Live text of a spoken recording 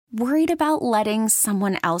Worried about letting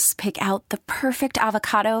someone else pick out the perfect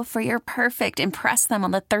avocado for your perfect impress them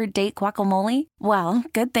on the third date guacamole? Well,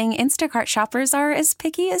 good thing Instacart shoppers are as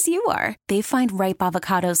picky as you are. They find ripe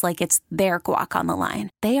avocados like it's their guac on the line.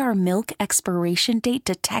 They are milk expiration date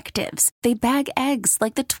detectives. They bag eggs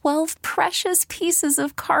like the 12 precious pieces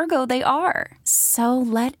of cargo they are. So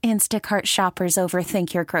let Instacart shoppers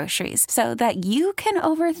overthink your groceries so that you can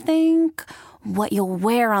overthink what you'll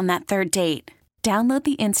wear on that third date. Download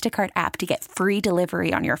the Instacart app to get free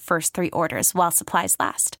delivery on your first 3 orders while supplies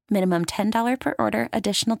last. Minimum $10 per order.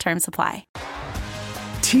 Additional terms apply.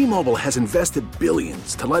 T-Mobile has invested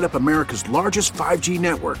billions to light up America's largest 5G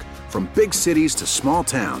network, from big cities to small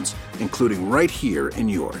towns, including right here in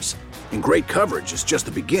yours. And great coverage is just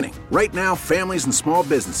the beginning. Right now, families and small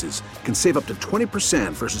businesses can save up to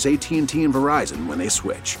 20% versus AT&T and Verizon when they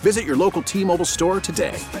switch. Visit your local T-Mobile store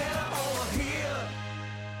today.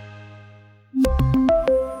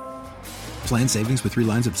 Plan savings with 3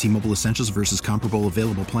 lines of T-Mobile Essentials versus comparable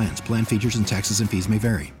available plans. Plan features and taxes and fees may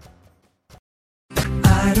vary.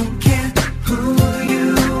 I don't care who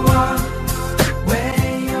you are,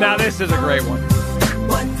 where you Now this is a great one.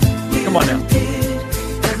 Come on now.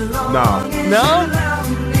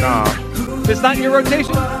 No. It's not in your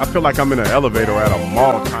rotation? I feel like I'm in an elevator at a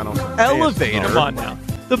mall kind of. Elevator? Come on now.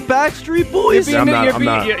 The Backstreet Boys? You're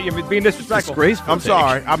I'm being disrespectful. Disgraceful. I'm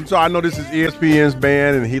sorry. I know this is ESPN's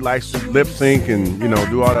band, and he likes to lip sync and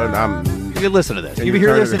do all that. You listen to this. And You you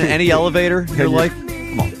hear turn this it- in any elevator in your you- life?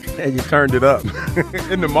 Come on. And you turned it up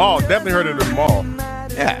in the mall. Definitely heard it in the mall.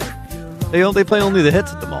 Yeah. They play only the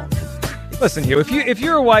hits at the mall. Listen, Hugh, if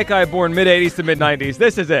you're a white guy born mid-'80s to mid-'90s,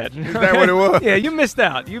 this is it. Is that what it was? Yeah, you missed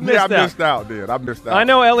out. I missed out, dude. I missed out. I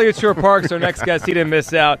know Elliot Shore Parks, our next guest. He didn't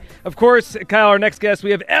miss out. Of course, Kyle, our next guest, we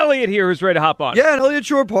have Elliot here who's ready to hop on. Yeah, and Elliott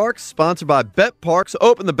Shore Parks, sponsored by Bet Parks.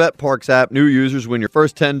 Open the Bet Parks app. New users win your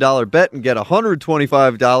first $10 bet and get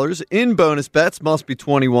 $125 in bonus bets. Must be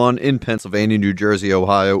 21 in Pennsylvania, New Jersey,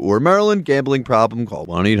 Ohio, or Maryland. Gambling problem? Call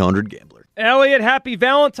 1-800-GAMBLER. Elliot, happy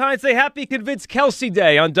Valentine's Day. Happy Convince Kelce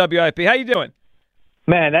Day on WIP. How you doing?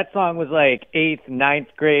 Man, that song was like 8th,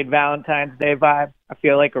 9th grade Valentine's Day vibe. I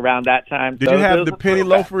feel like around that time. Did you have the penny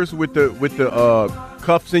loafers with the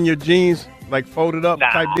cuffs in your jeans, like folded up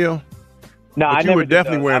type deal? No, but I you never were did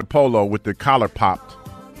definitely those. wearing a polo with the collar popped.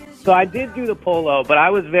 So I did do the polo, but I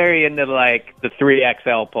was very into like the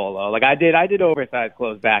 3XL polo. Like I did oversized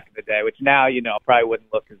clothes back in the day, which now probably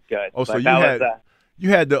wouldn't look as good. Oh, so But you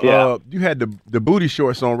had the booty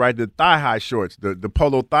shorts on, right? The thigh high shorts, the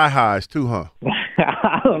polo thigh highs too, huh?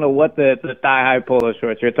 I don't know what the thigh high polo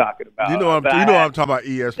shorts you're talking about. You know I'm talking about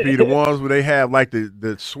ESP, the ones where they have like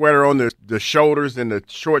the sweater on the shoulders and the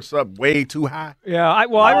shorts up way too high. Yeah,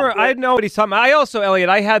 I know what he's talking about. I also, Elliot,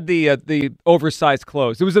 I had the oversized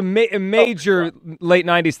clothes. It was a major late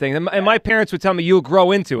 90s thing. And my parents would tell me, you'll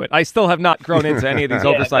grow into it. I still have not grown into any of these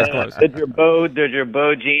oversized clothes. The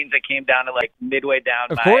Gerbeau jeans that came down to like midway down.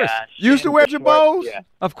 Of course. You used to wear Gerbeaus? Yeah.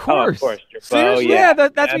 Of course. Gerbeau, Seriously? Yeah,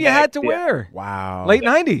 that's what you had to wear. Wow. Late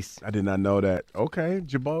 90s. I did not know that. Okay,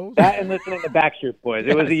 Gerbeaus. That and listening to Backstreet Boys.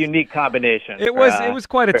 It was a unique combination. It was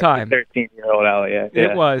quite a time. 13-year-old Elliot.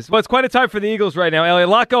 It was. Well, it's quite a time for the Eagles right now, Elliot.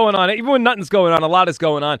 A lot going on. Even when nothing's going on, a lot is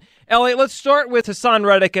going on. Elliot, let's start with Haason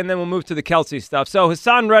Reddick, and then we'll move to the Kelce stuff. So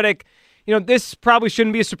Haason Reddick, this probably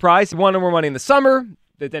shouldn't be a surprise. He wanted more money in the summer.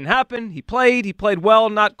 That didn't happen. He played well,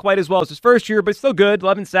 not quite as well as his first year, but still good,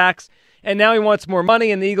 11 sacks. And now he wants more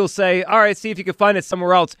money, and the Eagles say, all right, see if you can find it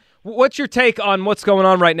somewhere else. What's your take on what's going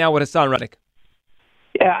on right now with Haason Reddick?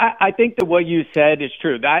 Yeah, I think that what you said is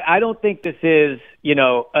true. I don't think this is,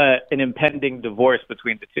 an impending divorce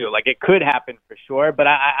between the two. Like, it could happen for sure, but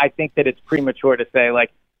I think that it's premature to say,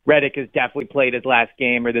 like, Reddick has definitely played his last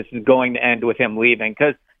game or this is going to end with him leaving,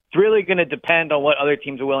 because it's really going to depend on what other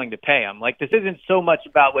teams are willing to pay him. Like, this isn't so much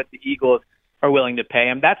about what the Eagles are willing to pay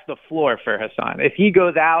him. That's the floor for Haason. If he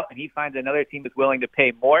goes out and he finds another team that's willing to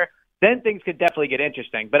pay more, then things could definitely get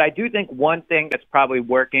interesting. But I do think one thing that's probably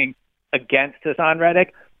working against Haason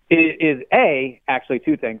Reddick is actually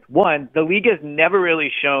two things. One, the league has never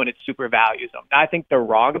really shown it super values him. I think they're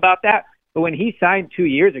wrong about that. But when he signed 2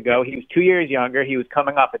 years ago, he was 2 years younger. He was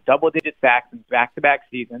coming off a double-digit sacks in back-to-back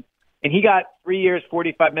seasons. And he got 3 years,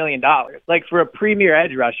 $45 million. Like, for a premier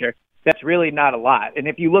edge rusher, that's really not a lot. And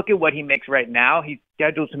if you look at what he makes right now, he's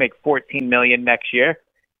scheduled to make $14 million next year.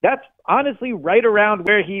 That's honestly right around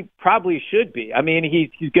where he probably should be. I mean,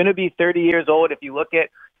 he's going to be 30 years old. If you look at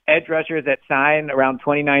edge rushers that sign around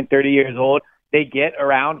 29, 30 years old, they get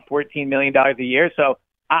around $14 million a year. So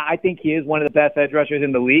I think he is one of the best edge rushers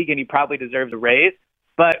in the league, and he probably deserves a raise.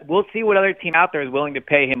 But we'll see what other team out there is willing to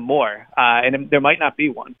pay him more, and there might not be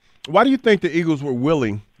one. Why do you think the Eagles were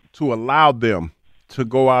willing to allow them to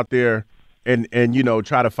go out there and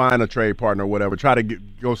try to find a trade partner or whatever, try to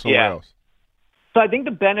go somewhere else? So I think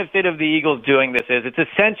the benefit of the Eagles doing this is it's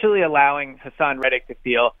essentially allowing Haason Reddick to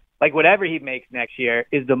feel like whatever he makes next year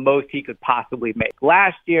is the most he could possibly make.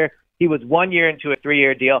 Last year, he was 1 year into a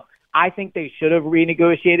 3-year deal. I think they should have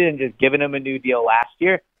renegotiated and just given him a new deal last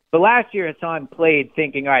year. But last year, Haason played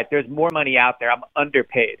thinking, all right, there's more money out there. I'm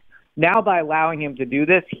underpaid. Now, by allowing him to do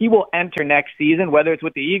this, he will enter next season, whether it's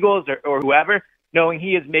with the Eagles or whoever, knowing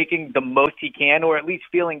he is making the most he can or at least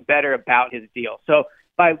feeling better about his deal. So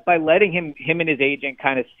by letting him and his agent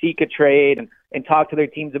kind of seek a trade and talk to their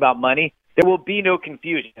teams about money, there will be no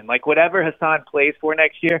confusion. Like whatever Haason plays for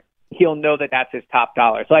next year, he'll know that that's his top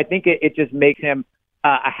dollar. So I think it just makes him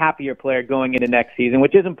a happier player going into next season,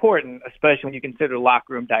 which is important, especially when you consider the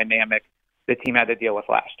locker room dynamic the team had to deal with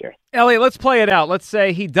last year. Elliot, let's play it out. Let's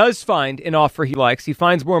say he does find an offer he likes. He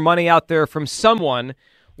finds more money out there from someone.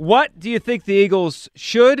 What do you think the Eagles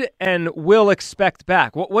should and will expect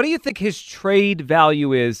back? What do you think his trade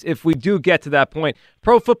value is if we do get to that point?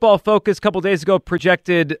 Pro Football Focus a couple days ago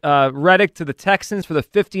projected Reddick to the Texans for the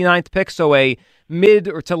 59th pick, so a mid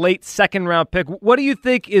or to late second-round pick. What do you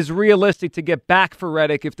think is realistic to get back for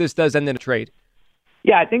Reddick if this does end in a trade?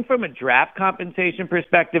 Yeah, I think from a draft compensation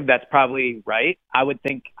perspective, that's probably right. I was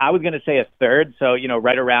going to say a third, so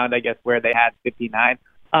right around, I guess, where they had 59.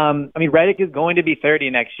 Reddick is going to be 30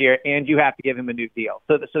 next year, and you have to give him a new deal.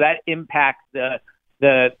 So that impacts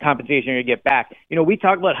the compensation you're going to get back. We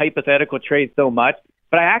talk about hypothetical trades so much,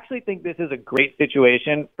 but I actually think this is a great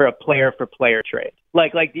situation for a player-for-player trade.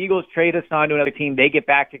 Like the Eagles trade Haason to another team, they get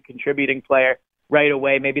back a contributing player right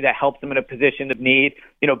away. Maybe that helps them in a position of need.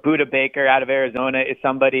 Budda Baker out of Arizona is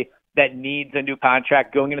somebody that needs a new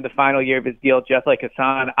contract going into the final year of his deal, just like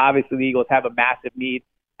Haason. Obviously, the Eagles have a massive need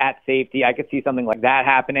at safety. I could see something like that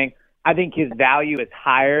happening. I think his value is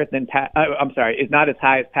higher than is not as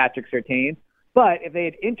high as Patrick Surtain's. But if they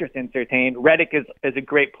had interest in Surtain, Reddick is a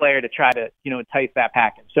great player to try to entice that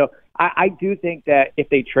package. So I do think that if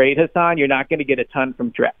they trade Haason, you're not going to get a ton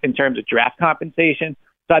from in terms of draft compensation.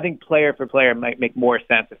 So I think player for player might make more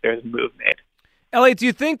sense if there's a move made. Elliot, do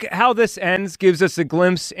you think how this ends gives us a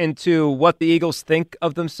glimpse into what the Eagles think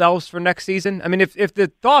of themselves for next season? I mean, if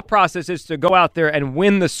the thought process is to go out there and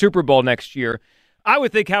win the Super Bowl next year, I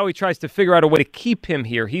would think Howie tries to figure out a way to keep him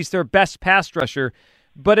here. He's their best pass rusher.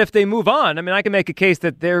 But if they move on, I can make a case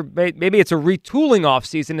that maybe it's a retooling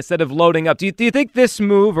offseason instead of loading up. Do you think this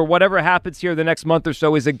move or whatever happens here the next month or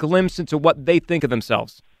so is a glimpse into what they think of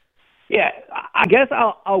themselves? Yeah, I guess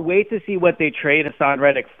I'll wait to see what they trade Haason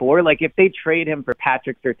Reddick for. Like if they trade him for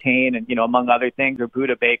Patrick Surtain and among other things, or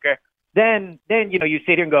Budda Baker, then you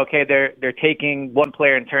sit here and go, okay, they're taking one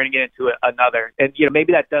player and turning it into another, and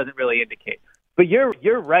maybe that doesn't really indicate. But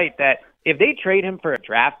you're right that if they trade him for a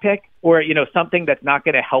draft pick or something that's not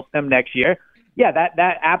going to help them next year, yeah,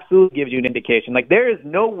 that absolutely gives you an indication. Like there is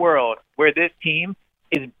no world where this team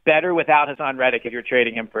is better without Haason Reddick if you're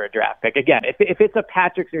trading him for a draft pick. Again, if it's a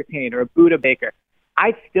Patrick Surtain or a Budda Baker,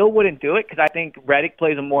 I still wouldn't do it because I think Reddick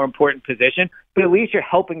plays a more important position, but at least you're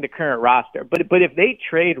helping the current roster. But if they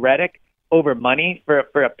trade Reddick over money for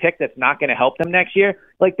a pick that's not going to help them next year,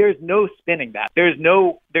 like there's no spinning that. There's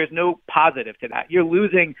no positive to that. You're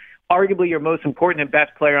losing arguably your most important and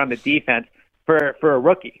best player on the defense for a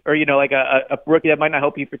rookie or, like a rookie that might not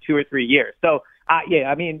help you for 2 or 3 years. So,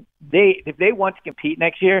 if they want to compete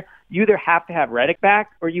next year, you either have to have Reddick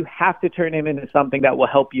back or you have to turn him into something that will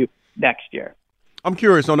help you next year. I'm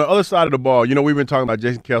curious, on the other side of the ball, we've been talking about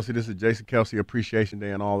Jason Kelce. This is Jason Kelce Appreciation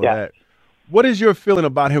Day and all of that. What is your feeling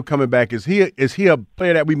about him coming back? Is he a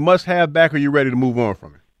player that we must have back, or are you ready to move on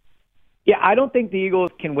from him? Yeah, I don't think the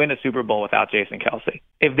Eagles can win a Super Bowl without Jason Kelce.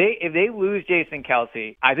 If they lose Jason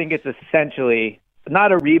Kelce, I think it's essentially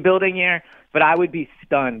not a rebuilding year, but I would be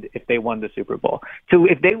stunned if they won the Super Bowl. So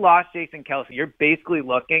if they lost Jason Kelce, you're basically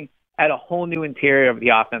looking at a whole new interior of the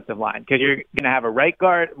offensive line because you're going to have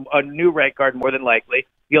a new right guard more than likely.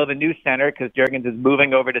 You'll have a new center because Jurgens is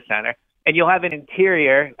moving over to center. And you'll have an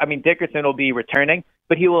interior. Dickerson will be returning,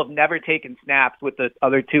 but he will have never taken snaps with the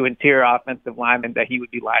other two interior offensive linemen that he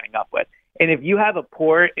would be lining up with. And if you have a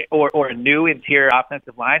poor or a new interior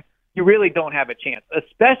offensive line, you really don't have a chance,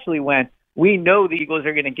 especially when we know the Eagles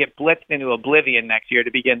are going to get blitzed into oblivion next year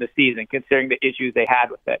to begin the season, considering the issues they had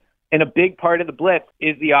with it. And a big part of the blitz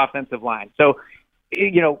is the offensive line. So,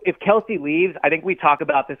 if Kelce leaves, I think we talk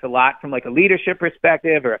about this a lot from like a leadership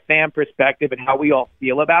perspective or a fan perspective and how we all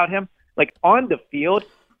feel about him. Like on the field,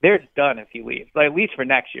 they're done if he leaves, like at least for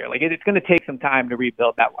next year. Like it's going to take some time to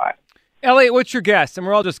rebuild that line. Elliot, what's your guess? And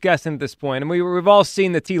we're all just guessing at this point. And we've all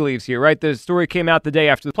seen the tea leaves here, right? The story came out the day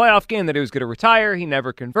after the playoff game that he was going to retire. He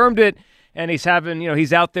never confirmed it. And he's having,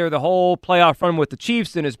 he's out there the whole playoff run with the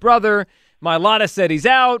Chiefs and his brother. Mailata said he's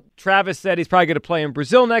out. Travis said he's probably going to play in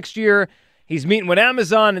Brazil next year. He's meeting with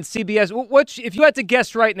Amazon and CBS. If you had to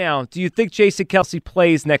guess right now, do you think Jason Kelce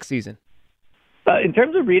plays next season? In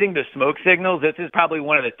terms of reading the smoke signals, this is probably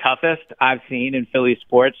one of the toughest I've seen in Philly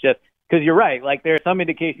sports, just because you're right. Like, there's some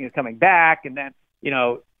indication he's coming back, and then,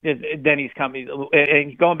 then he's coming and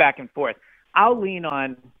he's going back and forth. I'll lean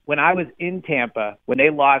on when I was in Tampa, when they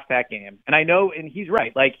lost that game. And I know, and he's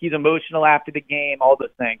right, like, he's emotional after the game, all those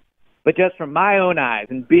things. But just from my own eyes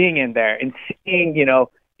and being in there and seeing,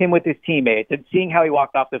 him with his teammates and seeing how he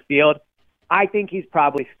walked off the field, I think he's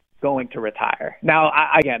probably going to retire. Now,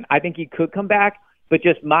 I think he could come back, but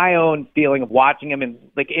just my own feeling of watching him and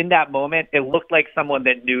like in that moment, it looked like someone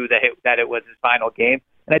that knew that it was his final game.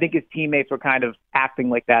 And I think his teammates were kind of acting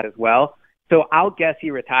like that as well. So I'll guess he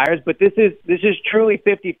retires, but this is truly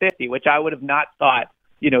 50-50, which I would have not thought,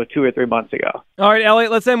 2 or 3 months ago. All right,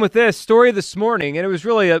 Elliot, let's end with this story this morning, and it was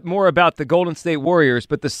really more about the Golden State Warriors,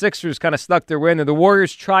 but the Sixers kind of stuck their way in there. The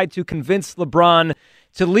Warriors tried to convince LeBron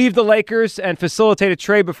to leave the Lakers and facilitate a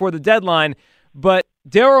trade before the deadline, but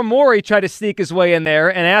Daryl Morey tried to sneak his way in there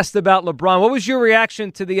and asked about LeBron. What was your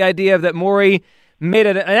reaction to the idea that Morey made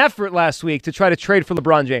an effort last week to try to trade for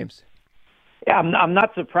LeBron James? Yeah, I'm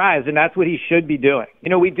not surprised, and that's what he should be doing.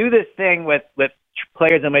 We do this thing with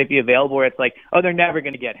players that might be available where it's like, oh, they're never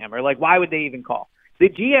going to get him, or like, why would they even call? The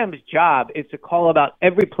GM's job is to call about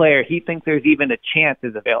every player he thinks there's even a chance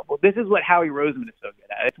is available. This is what Howie Roseman is so good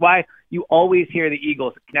at. It's why you always hear the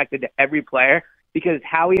Eagles connected to every player, because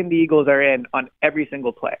Howie and the Eagles are in on every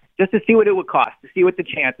single player, just to see what it would cost, to see what the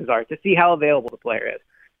chances are, to see how available the player is.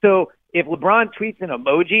 So if LeBron tweets an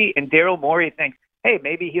emoji and Daryl Morey thinks, hey,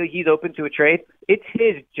 maybe he's open to a trade, it's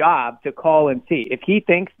his job to call and see. If he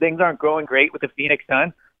thinks things aren't going great with the Phoenix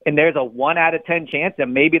Suns and there's a 1 out of 10 chance that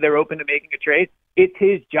maybe they're open to making a trade, it's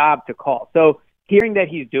his job to call. So hearing that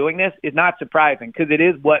he's doing this is not surprising, because it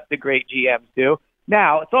is what the great GMs do.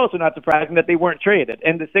 Now, it's also not surprising that they weren't traded.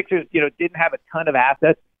 And the Sixers, didn't have a ton of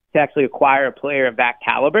assets to actually acquire a player of that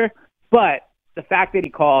caliber. But the fact that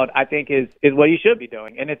he called, I think, is what he should be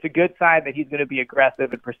doing. And it's a good sign that he's going to be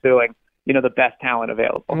aggressive in pursuing, the best talent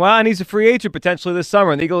available. Well, and he's a free agent potentially this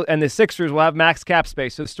summer, and the Eagles and the Sixers will have max cap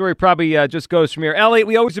space. So the story probably just goes from here. Elliot,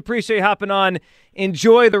 we always appreciate you hopping on.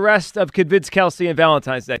 Enjoy the rest of Convince Kelce and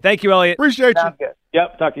Valentine's Day. Thank you, Elliot. Appreciate Sounds you. good.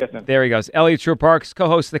 Yep, talk to you soon. There he goes. Elliot Shore-Parks,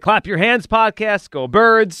 co-host of the Clap Your Hands podcast. Go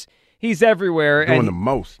Birds. He's everywhere. Doing the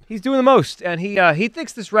most. He's doing the most, and he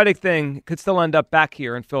thinks this Reddick thing could still end up back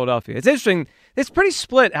here in Philadelphia. It's interesting. It's pretty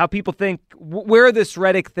split how people think where this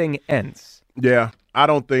Reddick thing ends. Yeah, I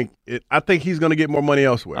don't think it. I think he's going to get more money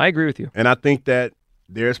elsewhere. I agree with you. And I think that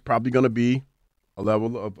there's probably going to be a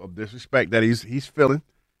level of disrespect that he's feeling,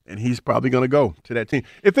 and he's probably going to go to that team.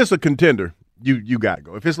 If it's a contender, you got to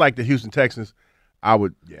go. If it's like the Houston Texans, I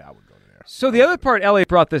would go there. So the other part, Elliot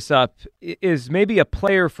brought this up, is maybe a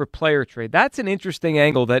player-for-player trade. That's an interesting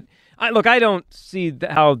angle that I don't see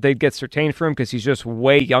how they'd get Surtain for him because he's just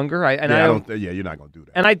way younger. You're not going to do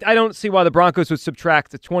that. And I don't see why the Broncos would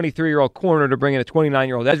subtract a 23-year-old corner to bring in a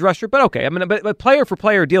 29-year-old edge rusher. But okay, but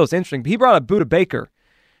player-for-player deal is interesting. He brought up Budda Baker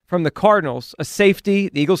from the Cardinals, a safety.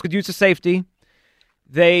 The Eagles could use a safety.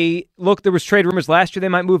 There was trade rumors last year they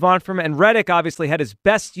might move on from him. And Reddick obviously had his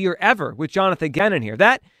best year ever with Jonathan Gannon here.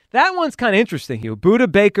 That one's kind of interesting, Hugh.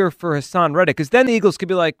 Budda Baker for Haason Reddick, because then the Eagles could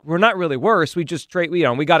be like, we're not really worse. We just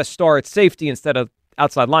we got a star at safety instead of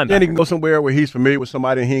outside linebacker. Then he can go somewhere where he's familiar with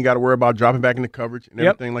somebody and he ain't got to worry about dropping back into coverage and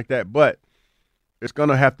everything like that. But it's going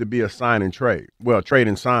to have to be a sign and trade. Well, trade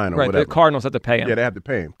and sign or whatever. The Cardinals have to pay him. Yeah, they have to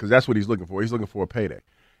pay him because that's what he's looking for. He's looking for a payday.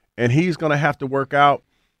 And he's going to have to work out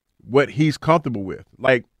what he's comfortable with.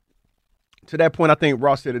 Like, to that point, I think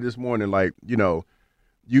Ross said it this morning, like, you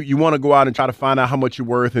want to go out and try to find out how much you're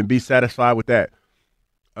worth and be satisfied with that.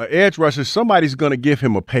 Edge rusher, somebody's going to give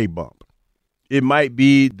him a pay bump. It might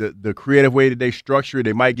be the creative way that they structure it.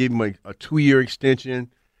 They might give him a 2-year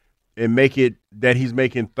extension and make it that he's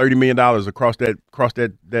making $30 million across that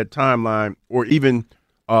timeline, or even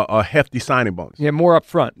a hefty signing bonus. Yeah, more up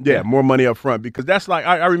front. Yeah, more money up front, because that's like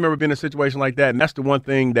I remember being in a situation like that, and that's the one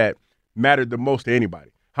thing that mattered the most to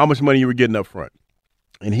anybody, how much money you were getting up front.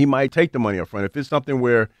 And he might take the money up front. If it's something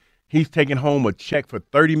where he's taking home a check for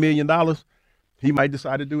 $30 million, he might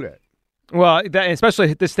decide to do that. Well,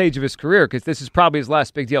 especially at this stage of his career, because this is probably his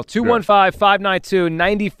last big deal.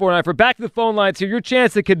 215-592-9494. Back to the phone lines here. Your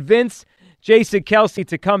chance to convince Jason Kelce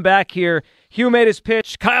to come back here. Hugh made his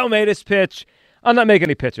pitch. Kyle made his pitch. I'm not making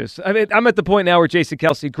any pitches. I mean, I'm at the point now where Jason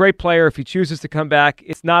Kelce, great player. If he chooses to come back,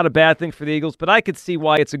 it's not a bad thing for the Eagles, but I could see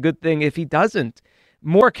why it's a good thing if he doesn't.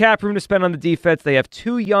 More cap room to spend on the defense. They have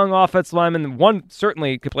 2 young offensive linemen. One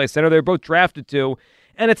certainly could play center. They're both drafted to.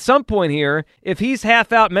 And at some point here, if he's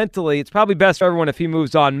half out mentally, it's probably best for everyone if he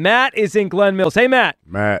moves on. Matt is in Glen Mills. Hey, Matt.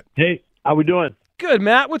 Matt. Hey, how we doing? Good,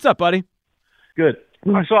 Matt. What's up, buddy? Good.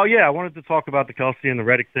 So, I wanted to talk about the Kelce and the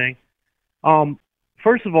Reddick thing.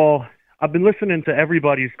 First of all, I've been listening to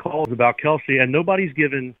everybody's calls about Kelce, and nobody's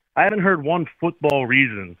given – I haven't heard one football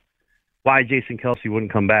reason why Jason Kelce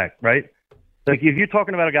wouldn't come back, right? Like, if you're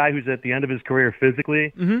talking about a guy who's at the end of his career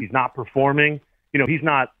physically, he's not performing, he's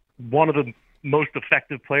not one of the most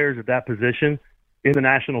effective players at that position in the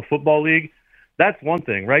National Football League, that's one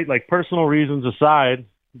thing, right? Like, personal reasons aside,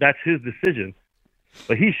 that's his decision.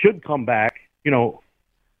 But he should come back,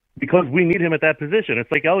 because we need him at that position.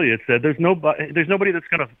 It's like Elliot said, there's nobody that's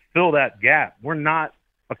going to fill that gap. We're not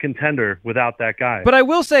a contender without that guy. But I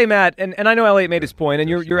will say, Matt, and I know Elliot made his point, and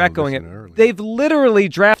you're echoing it. Early. They've literally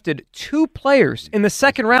drafted 2 players in the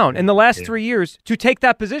second round in the last 3 years to take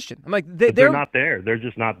that position. I'm like, they're not there. They're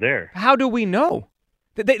just not there. How do we know?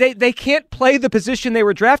 They can't play the position they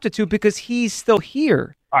were drafted to because he's still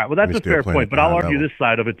here. All right, well, that's a fair point, but I'll argue this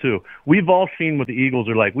side of it, too. We've all seen what the Eagles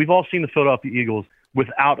are like. We've all seen the Philadelphia Eagles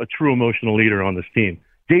without a true emotional leader on this team.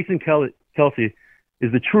 Jason Kelce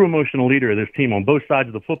is the true emotional leader of this team on both sides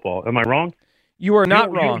of the football. Am I wrong? You are not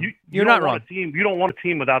wrong. You're not wrong. You don't want a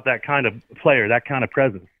team without that kind of player, that kind of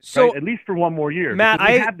presence. So, right? At least for one more year. Matt,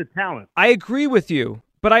 I have the talent. I agree with you,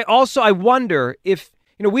 but I wonder if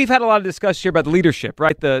we've had a lot of discussion here about the leadership,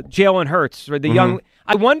 right? The Jalen Hurts or the young.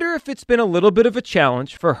 I wonder if it's been a little bit of a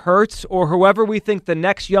challenge for Hurts or whoever we think the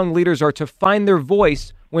next young leaders are to find their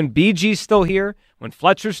voice when BG's still here, when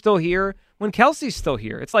Fletcher's still here, when Kelce's still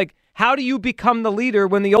here. It's like, how do you become the leader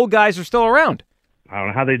when the old guys are still around? I don't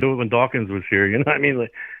know how they do it when Dawkins was here. You know what I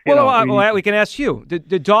mean? We can ask you.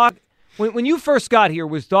 Did Doc, when you first got here,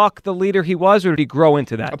 was Doc the leader he was, or did he grow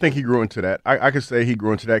into that? I think he grew into that. I could say he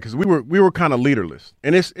grew into that because we were kind of leaderless,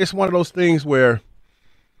 and it's one of those things where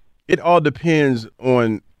it all depends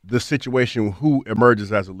on the situation who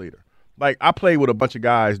emerges as a leader. Like, I played with a bunch of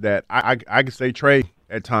guys that I could say Trey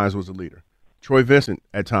at times was a leader. Troy Vincent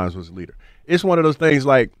at times was a leader. It's one of those things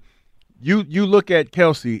like you look at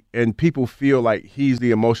Kelce and people feel like he's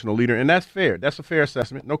the emotional leader, and that's fair. That's a fair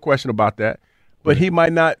assessment, no question about that. But he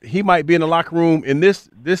might not. He might be in the locker room in this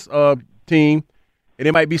team, and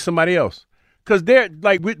it might be somebody else. Because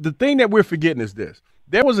the thing that we're forgetting is this: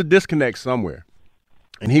 there was a disconnect somewhere,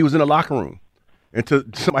 and he was in the locker room. And to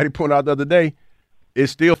somebody pointed out the other day, it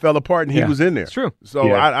still fell apart, and he was in there. It's true. So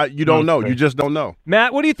you don't know. You just don't know.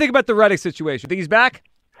 Matt, what do you think about the Reddick situation? Think he's back?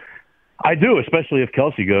 I do, especially if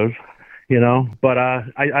Kelce goes. But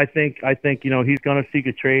I think he's going to seek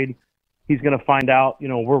a trade. He's going to find out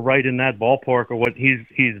we're right in that ballpark or what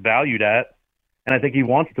he's valued at, and I think he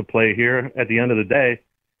wants to play here at the end of the day.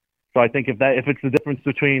 So I think if it's the difference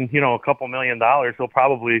between a couple $1 million, he'll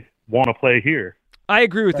probably want to play here. I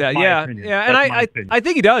agree with that. Yeah, opinion. And I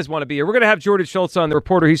think he does want to be here. We're going to have Jordan Schultz on, the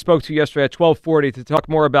reporter he spoke to yesterday at 12:40 to talk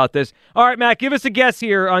more about this. All right, Matt, give us a guess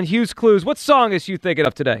here on Hughes Clues. What song is you thinking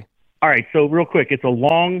of today? All right, so real quick, it's a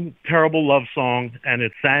long, terrible love song, and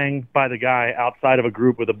it's sang by the guy outside of a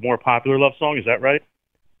group with a more popular love song. Is that right?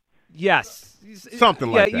 Yes.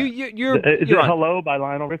 Something like that. Is it Hello by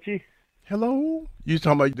Lionel Richie? Hello? You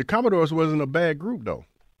talking about the Commodores wasn't a bad group, though.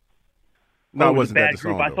 No, it wasn't that the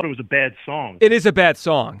song, I thought it was a bad song. It is a bad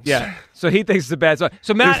song, yeah. So he thinks it's a bad song.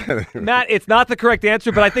 So, Matt, it's not the correct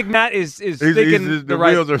answer, but I think Matt is thinking the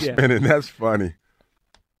right. wheels are spinning. That's funny.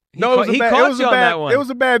 He caught you on that one. It was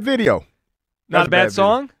a bad video. Not a bad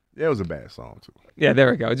song? Yeah, it was a bad song, too. Yeah,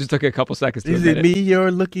 there we go. It just took a couple seconds to Is it me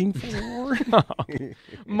you're looking for?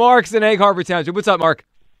 Mark's in Egg Harbor Township. What's up, Mark?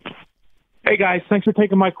 Hey, guys. Thanks for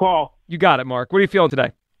taking my call. You got it, Mark. What are you feeling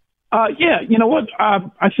today? You know what?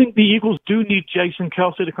 I think the Eagles do need Jason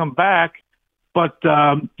Kelce to come back. But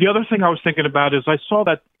the other thing I was thinking about is I saw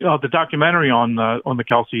that the documentary on the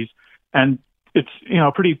Kelces, and it's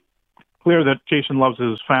pretty clear that Jason loves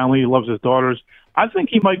his family, loves his daughters. I think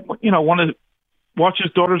he might want to watch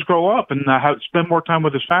his daughters grow up and spend more time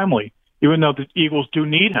with his family, even though the Eagles do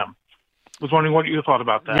need him. I was wondering what you thought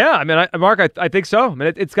about that. Yeah, I mean, Mark, I think so. I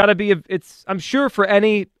mean, it's got to be. I'm sure for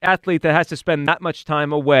any athlete that has to spend that much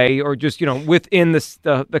time away, or just within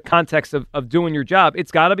the context of doing your job,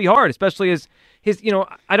 it's got to be hard, especially as his.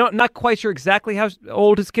 Not quite sure exactly how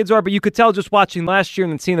old his kids are, but you could tell just watching last year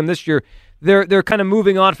and then seeing them this year. They're kind of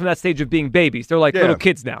moving on from that stage of being babies. They're like little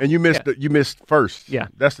kids now. And you missed first. Yeah,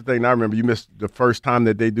 that's the thing. I remember you missed the first time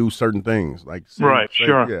that they do certain things. Like sure.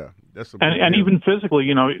 Yeah, That's and even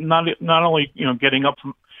physically, not only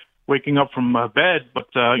waking up from bed, but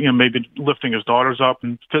maybe lifting his daughters up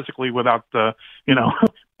and physically without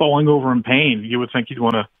falling over in pain. You would think you'd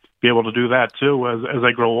want to be able to do that too as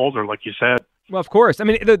they grow older, like you said. Well, of course. I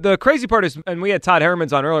mean, the crazy part is, and we had Todd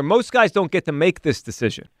Herremans on earlier, most guys don't get to make this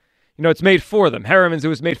decision. It's made for them. Herremans, it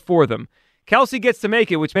was made for them. Kelce gets to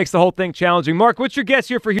make it, which makes the whole thing challenging. Mark, what's your guess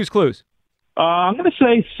here for Hughes Clues? I'm going to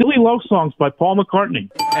say Silly Love Songs by Paul McCartney.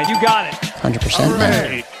 And you got it. 100%.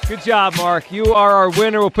 Right. Good job, Mark. You are our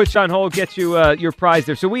winner. We'll put you on hold, get you your prize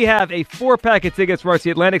there. So we have a 4-pack of tickets for the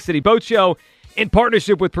Atlantic City Boat Show in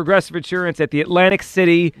partnership with Progressive Insurance at the Atlantic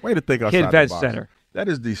City Way to think outside Kid the Event box. Center. That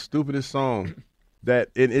is the stupidest song that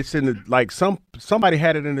it's in the, like, somebody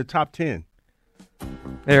had it in the top 10.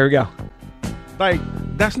 There we go. Like,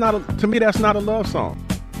 to me, that's not a love song.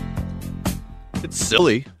 It's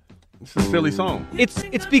silly. It's a silly song.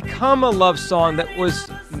 It's become a love song that was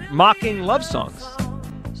mocking love songs.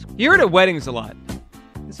 You hear it at weddings a lot.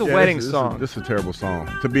 It's a wedding song. This is a terrible song.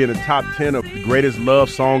 To be in the top 10 of the greatest love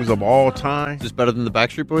songs of all time. Is this better than the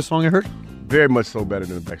Backstreet Boys song I heard? Very much so better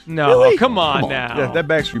than the Backstreet Boys. No, Really? come on now. Yeah, that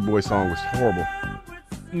Backstreet Boys song was horrible.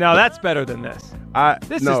 No, that's better than this. I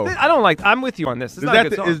don't like. I'm with you on this. It's not a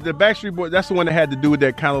good song. Is the Backstreet Boys? That's the one that had to do with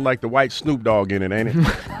that kind of like the white Snoop Dogg in it, ain't it?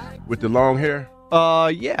 With the long hair.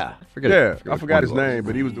 Yeah. I forgot his name,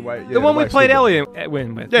 but he was the white. Yeah, the one we white played Snoop Dogg. Elliot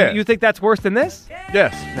win with. Yeah. You think that's worse than this?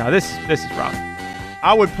 Yes. No, this is wrong.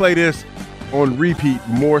 I would play this on repeat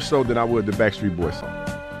more so than I would the Backstreet Boys song.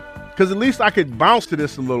 Because at least I could bounce to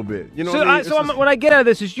this a little bit. You know what I mean? What I get out of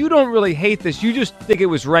this is you don't really hate this. You just think it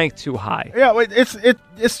was ranked too high. Yeah,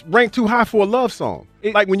 it's ranked too high for a love song.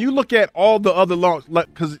 Like when you look at all the other songs,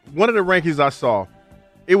 because one of the rankings I saw,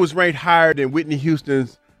 it was ranked higher than Whitney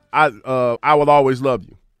Houston's I Will Always Love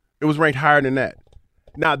You. It was ranked higher than that.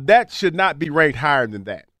 Now, that should not be ranked higher than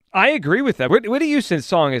that. I agree with that. Whitney Houston's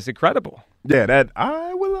song is incredible. Yeah, that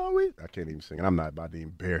I Will Always. I can't even sing it. I'm not about to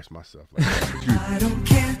embarrass myself like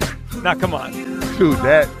that. Now, come on. Dude,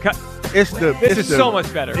 this is so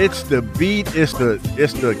much better. It's the beat. It's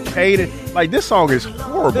the cadence. Like, this song is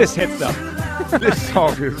horrible. This hits up. This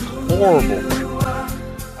song is horrible.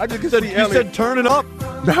 I just can see Elliot. You said turn it up.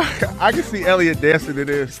 I can see Elliot dancing to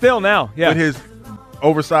this. Still now, yeah. With his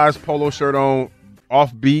oversized polo shirt on,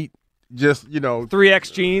 off beat, just,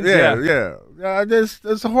 3X jeans. Yeah.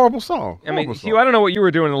 It's a horrible song. I mean, Hugh, I don't know what you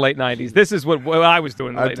were doing in the late 90s. This is what I was doing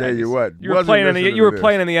in the late 90s. I tell you what. You were playing in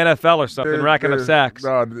the NFL or something, racking up sacks.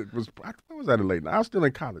 No, what was that in the late 90s? I was still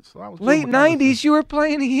in college. So I was late 90s? You were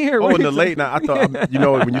playing here. Oh, in the late 90s. I thought,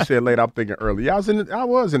 when you said late, I'm thinking early. Yeah, I was in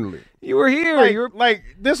the league. You were here.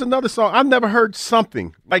 There's another song. I've never heard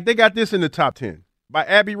something. Like, they got this in the top 10. By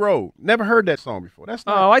Abbey Road. Never heard that song before.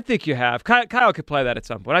 I think you have. Kyle could play that at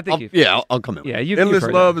some point. I think I'll come in. Yeah, Endless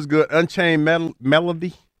Love is good. Unchained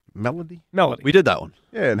Melody. We did that one.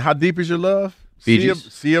 Yeah, and How Deep Is Your Love? Sea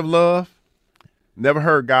of Love. Never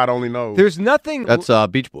heard God Only Knows. There's nothing. That's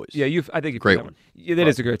Beach Boys. Yeah, I think you've great that one. Yeah, that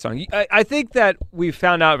is a great song. I think that we've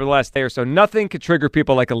found out over the last day or so, nothing could trigger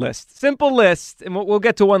people like a list. Simple list, and we'll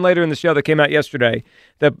get to one later in the show that came out yesterday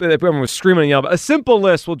that everyone was screaming and yelling about. A simple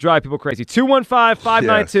list will drive people crazy.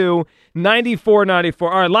 215-592-9494. All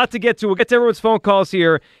right, a lot to get to. We'll get to everyone's phone calls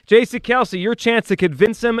here. Jason Kelce, your chance to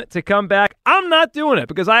convince him to come back. I'm not doing it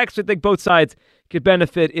because I actually think both sides could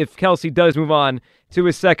benefit if Kelce does move on to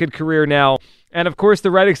his second career now. And, of course,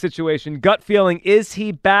 the Reddick situation. Gut feeling, is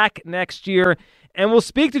he back next year? And we'll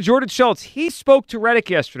speak to Jordan Schultz. He spoke to Reddick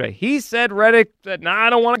yesterday. He said Reddick said, I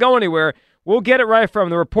don't want to go anywhere. We'll get it right from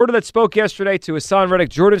the reporter that spoke yesterday to Haason Reddick,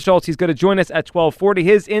 Jordan Schultz. He's going to join us at 12:40.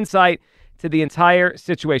 His insight to the entire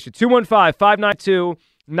situation.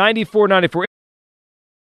 215-592-9494.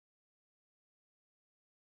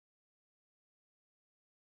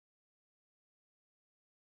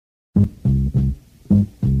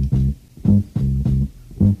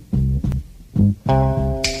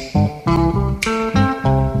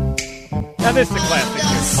 Now this is a classic.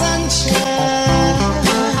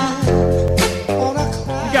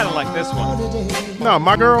 You gotta like this one. No,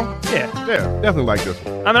 my girl? Yeah, definitely like this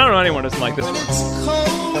one. I mean, I don't know anyone who doesn't like this one.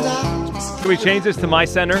 Can we change this to my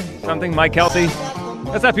center? Something? Mike Kelce?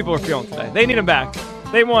 That's how people are feeling today. They need him back.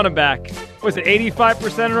 They want him back. Was it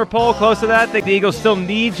 85% in our poll? Close to that? Think the Eagles still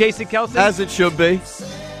need Jason Kelce? As it should be.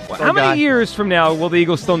 How many years from now will the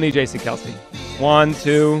Eagles still need Jason Kelce? 1,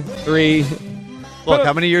 2, 3. Look,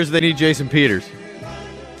 how many years do they need Jason Peters?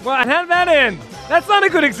 Well, how did that end? That's not a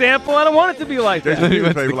good example. I don't want it to be like that. He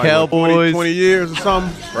was the like Cowboys. 20 years or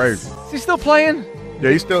something. Crazy. Is he still playing?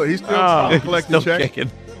 Yeah, he's still collecting checks.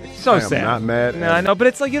 Kicking. So I am sad. not mad. No, I know, but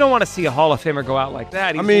it's like you don't want to see a Hall of Famer go out like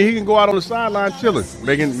that. I mean, he can go out on the sideline chilling,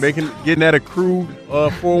 getting that accrued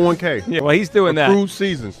 401k. Yeah, well, he's doing that. Accrued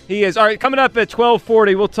seasons. He is. All right, coming up at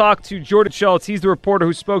 12:40, we'll talk to Jordan Schultz. He's the reporter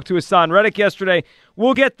who spoke to Haason Reddick yesterday.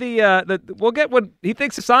 We'll get we'll get what he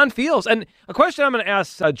thinks Haason feels. And a question I'm going to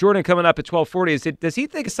ask Jordan coming up at 12:40 is: does he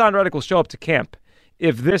think Haason Reddick will show up to camp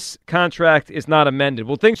if this contract is not amended?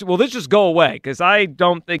 Will this just go away? Because I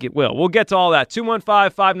don't think it will. We'll get to all that.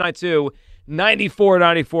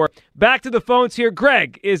 215-592-9494. Back to the phones here.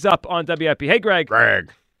 Greg is up on WIP. Hey, Greg.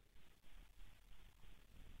 Greg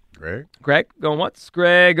going once.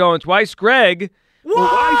 Greg going twice. Greg.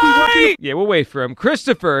 Why? Yeah, we'll wait for him.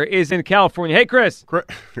 Christopher is in California. Hey, Chris.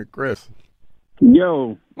 Chris.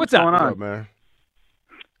 Yo. What's up? going on? What's up, man?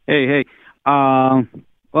 Hey.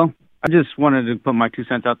 Well, I just wanted to put my 2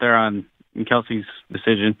 cents out there on Kelce's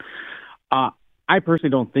decision. I personally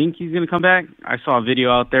don't think he's going to come back. I saw a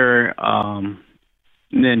video out there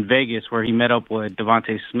in Vegas where he met up with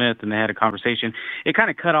Devontae Smith and they had a conversation. It kind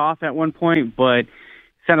of cut off at one point, but it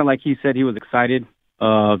sounded like he said he was excited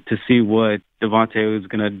to see what Devontae was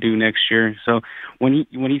going to do next year. So when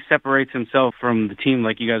he separates himself from the team,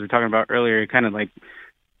 like you guys were talking about earlier, it kind of like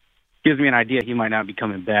gives me an idea he might not be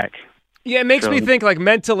coming back. Yeah, it makes me think like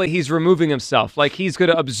mentally he's removing himself, like he's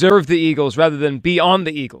going to observe the Eagles rather than be on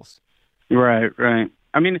the Eagles. Right.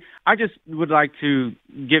 I mean, I just would like to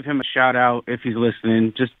give him a shout out if he's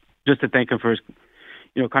listening, just to thank him for his,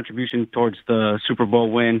 contribution towards the Super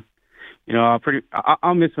Bowl win.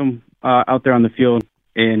 I'll miss him out there on the field,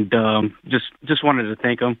 and just wanted to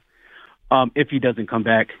thank him. If he doesn't come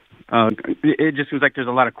back, it just seems like there's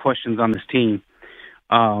a lot of questions on this team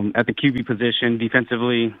at the QB position,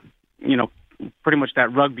 defensively. Pretty much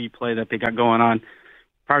that rugby play that they got going on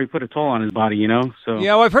probably put a toll on his body, So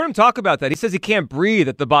yeah, well, I've heard him talk about that. He says he can't breathe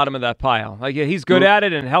at the bottom of that pile. Like, yeah, he's good at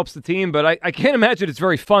it and it helps the team, but I can't imagine it's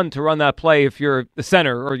very fun to run that play if you're the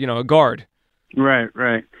center or, a guard.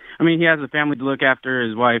 Right. I mean, he has a family to look after,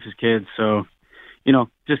 his wife, his kids, so, I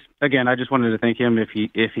just wanted to thank him if he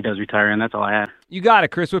does retire, and that's all I had. You got it,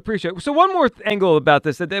 Chris. We appreciate it. So one more angle about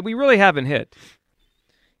this that we really haven't hit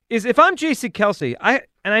is if I'm Jason Kelce,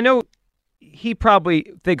 I know he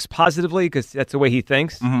probably thinks positively because that's the way he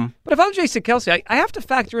thinks. Mm-hmm. But if I'm Jason Kelce, I have to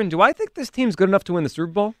factor in, do I think this team's good enough to win the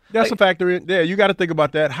Super Bowl? That's a factor in. Yeah, you got to think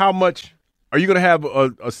about that. How much are you going to have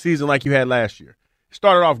a season like you had last year?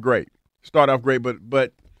 Started off great,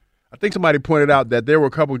 but I think somebody pointed out that there were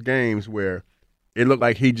a couple of games where it looked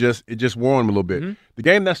like it just wore him a little bit. Mm-hmm. The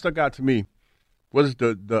game that stuck out to me was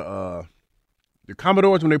the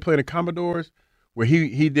Commodores when they played the Commodores. Where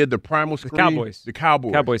he did the primal screen. The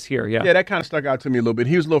Cowboys. Cowboys here, yeah. Yeah, that kind of stuck out to me a little bit.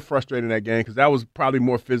 He was a little frustrated in that game because that was probably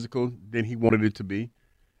more physical than he wanted it to be.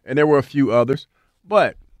 And there were a few others.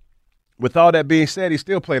 But with all that being said, he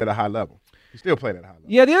still played at a high level.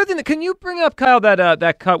 Yeah, the other thing, can you bring up, Kyle,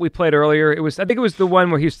 that cut we played earlier? I think it was the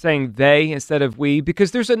one where he was saying they instead of we,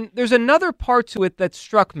 because there's another part to it that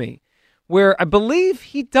struck me where I believe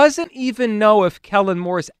he doesn't even know if Kellen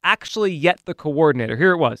Moore is actually yet the coordinator.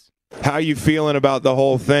 Here it was. How you feeling about the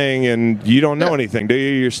whole thing, and you don't know anything, do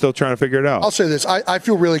you? You're still trying to figure it out. I'll say this. I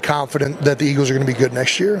feel really confident that the Eagles are going to be good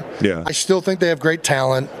next year. Yeah. I still think they have great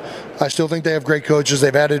talent. I still think they have great coaches.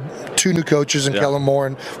 They've added 2 new coaches in Kellen Moore.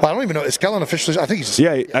 And, I don't even know. Is Kellen officially? I think he's.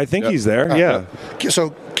 Yeah, I think he's there. Yeah.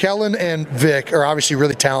 So Kellen and Vic are obviously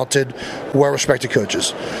really talented, well-respected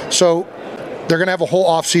coaches. So they're going to have a whole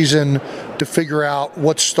offseason to figure out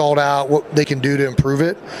what's stalled out, what they can do to improve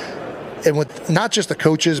it. And with not just the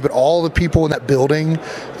coaches, but all the people in that building,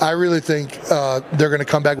 I really think they're going to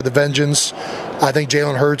come back with a vengeance. I think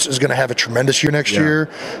Jalen Hurts is going to have a tremendous year next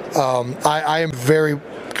year. I am very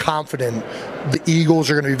confident the Eagles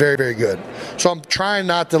are going to be very, very good. So I'm trying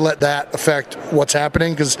not to let that affect what's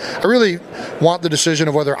happening because I really want the decision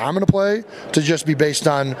of whether I'm going to play to just be based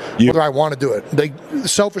on whether I want to do it.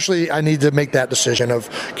 Selfishly, I need to make that decision of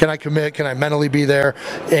can I commit, can I mentally be there,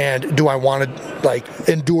 and do I want to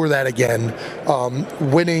endure that again.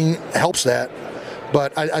 Winning helps that,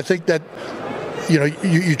 but I think that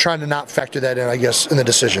you're trying to not factor that in, I guess, in the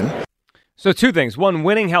decision. So 2 things. One,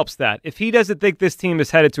 winning helps that. If he doesn't think this team is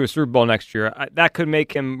headed to a Super Bowl next year, that could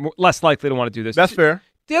make him less likely to want to do this. That's fair.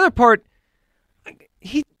 The other part,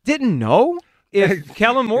 he didn't know if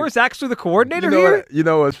Kellen Moore is actually the coordinator here. You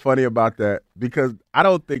know what's funny about that? Because I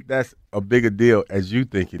don't think that's a big a deal as you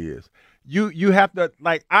think it is. You have to,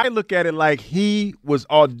 I look at it like he was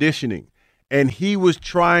auditioning and he was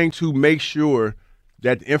trying to make sure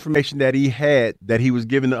that the information that he had that he was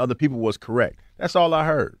giving to other people was correct. That's all I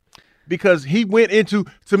heard. Because he went into,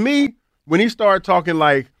 to me, when he started talking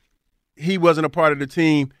like he wasn't a part of the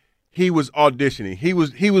team, he was auditioning. He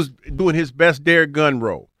was doing his best Dare Gun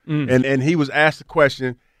role, and he was asked a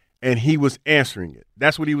question, and he was answering it.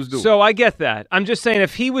 That's what he was doing. So I get that. I'm just saying,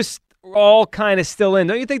 if he was all kind of still in,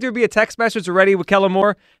 don't you think there'd be a text message already with Kellen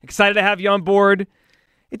Moore? Excited to have you on board.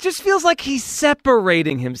 It just feels like he's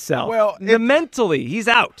separating himself. Well, mentally, he's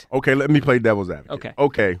out. Okay, let me play devil's advocate.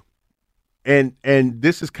 Okay. And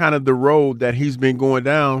this is kind of the road that he's been going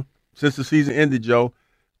down since the season ended, Joe.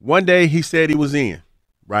 One day he said he was in,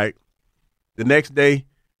 right? The next day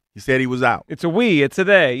he said he was out. It's a we, it's a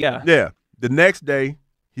they, yeah. Yeah. The next day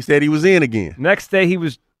he said he was in again. Next day he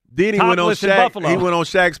was then he went on topless in Buffalo. He went on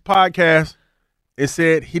Shaq's podcast and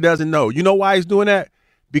said he doesn't know. You know why he's doing that?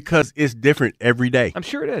 Because it's different every day. I'm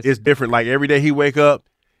sure it is. It's different. Like every day he wake up,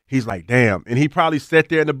 he's like, damn. And he probably sat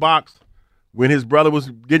there in the box when his brother was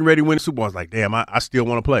getting ready to win the Super Bowl. I was like, damn, I still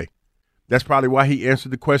want to play. That's probably why he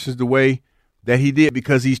answered the questions the way that he did,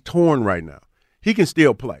 because he's torn right now. He can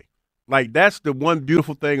still play. Like, that's the one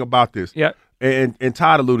beautiful thing about this. Yeah. And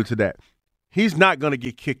Todd alluded to that. He's not going to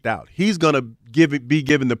get kicked out. He's going to be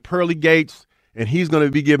given the pearly gates, and he's going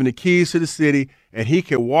to be given the keys to the city, and he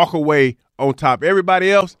can walk away on top.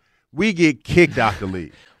 Everybody else, we get kicked out the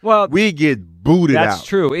league. Well, we get booted out. That's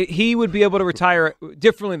true. He would be able to retire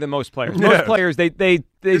differently than most players. Most players, they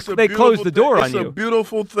close the door on you. It's a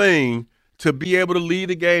beautiful thing to be able to lead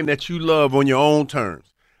a game that you love on your own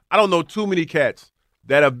terms. I don't know too many cats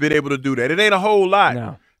that have been able to do that. It ain't a whole lot.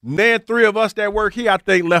 No. Then 3 of us that work here, I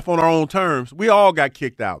think, left on our own terms. We all got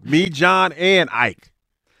kicked out. Me, John, and Ike.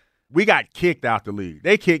 We got kicked out the league.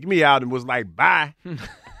 They kicked me out and was like, bye.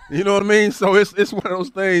 You know what I mean? So it's one of those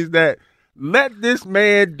things that let this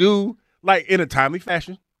man do, like, in a timely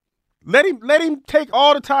fashion. Let him take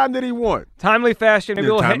all the time that he wants. Timely fashion, maybe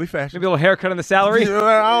a little haircut on the salary. I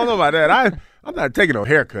don't know about that. I'm not taking no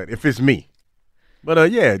haircut if it's me. But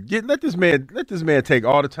let this man take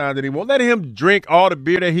all the time that he wants. Let him drink all the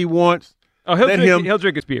beer that he wants. Oh, he'll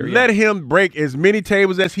drink his beer. Let him break as many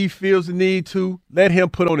tables as he feels the need to. Let him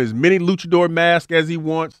put on as many luchador masks as he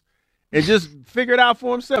wants, and just figure it out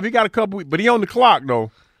for himself. He got a couple weeks, but he on the clock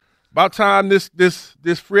though. About time this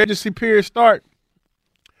free agency period start,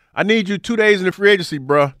 I need you 2 days in the free agency,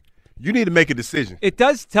 bruh. You need to make a decision. It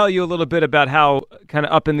does tell you a little bit about how kind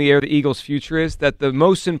of up in the air the Eagles' future is, that the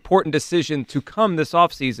most important decision to come this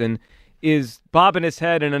offseason is bobbing his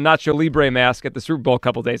head in a Nacho Libre mask at the Super Bowl a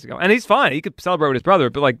couple days ago. And he's fine. He could celebrate with his brother,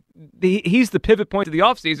 but like he's the pivot point of the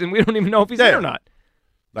offseason. We don't even know if he's in or not.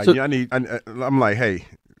 Like, I'm like, hey,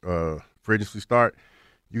 free agency start,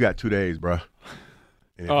 you got 2 days, bruh.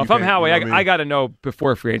 If I'm Howie, I got to know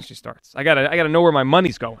before free agency starts. I got to know where my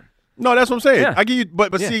money's going. No, that's what I'm saying. Yeah. I give you,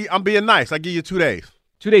 but see, I'm being nice. I give you 2 days.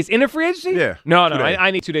 2 days in a free agency? Yeah. No, I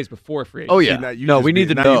need 2 days before free agency. Oh yeah. We need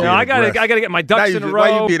to know. No, I gotta get my ducks in a row.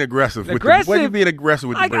 Why are you being aggressive? Why are you being aggressive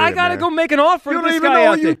with the bread, I gotta go make an offer. You don't even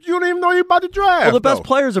know you don't even know you're about to draft. Well, the best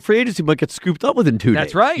players of free agency might get scooped up within 2 days.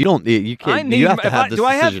 That's right. You can't. You have to have this do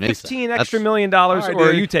I have decision $15 extra million, or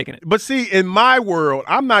are you taking it? But see, in my world,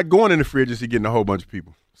 I'm not going into free agency getting a whole bunch of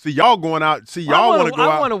people. See, y'all going out. See, y'all want to go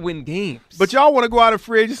out. I want to win games. But y'all want to go out of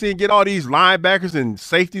free agency and get all these linebackers and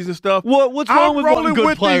safeties and stuff. What's wrong with wanting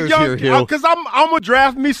good players here, Hill? Because I'm going to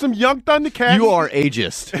draft me some young Thundercats. You are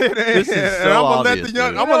ageist. This is so obvious.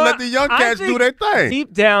 I'm going to let the young cats do their thing.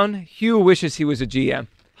 Deep down, Hugh wishes he was a GM.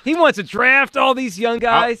 He wants to draft all these young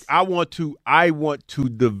guys. I want to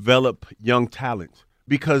develop young talent,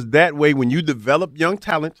 because that way, when you develop young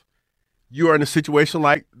talent, you are in a situation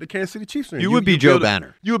like the Kansas City Chiefs. You would be Joe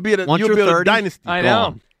Banner. You would build a dynasty. I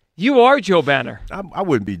know. You are Joe Banner. I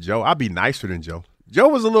wouldn't be Joe. I'd be nicer than Joe. Joe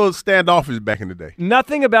was a little standoffish back in the day.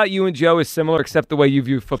 Nothing about you and Joe is similar except the way you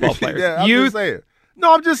view football players. Yeah, I'm just saying.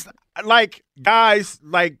 No, I'm just like guys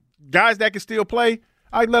that can still play,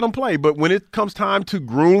 I let them play. But when it comes time to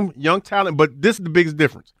groom young talent, but this is the biggest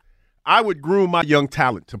difference. I would groom my young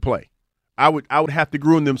talent to play. I would have to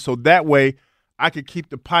groom them so that way I could keep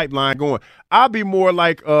the pipeline going. I'll be more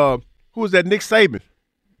like who was that, Nick Saban,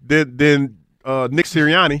 than Nick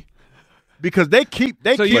Sirianni, because they keep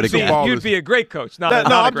some ballers. You'd be a great coach, not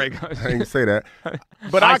a great coach. I didn't say that,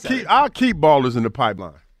 but I'll keep ballers in the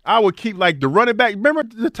pipeline. I would keep like the running back. Remember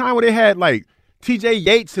the time when they had like T.J.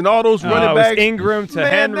 Yates and all those running backs, Ingram to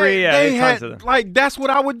Henry. They had like that's what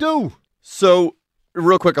I would do. So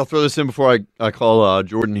real quick, I'll throw this in before I call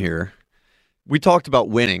Jordan here. We talked about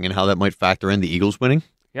winning and how that might factor in the Eagles winning.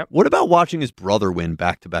 Yep. What about watching his brother win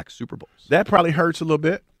back-to-back Super Bowls? That probably hurts a little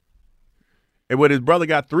bit. And when his brother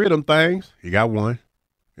got 3 of them things, he got 1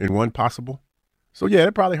 and 1 possible. So, yeah,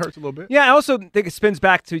 that probably hurts a little bit. Yeah, I also think it spins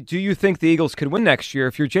back to, do you think the Eagles could win next year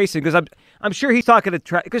if you're Jason? Because I'm sure he's talking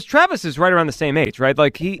to because Travis is right around the same age, right?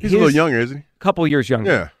 Like he's a little younger, isn't he? A couple years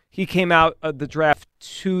younger. Yeah. he came out of the draft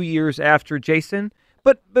 2 years after Jason.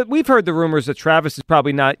 But we've heard the rumors that Travis is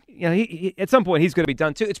probably not, he at some point he's going to be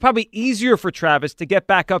done too. It's probably easier for Travis to get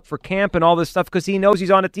back up for camp and all this stuff because he knows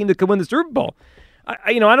he's on a team that could win the Super Bowl.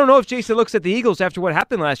 I don't know if Jason looks at the Eagles after what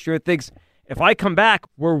happened last year and thinks, if I come back,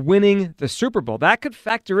 we're winning the Super Bowl. That could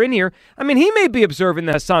factor in here. I mean, he may be observing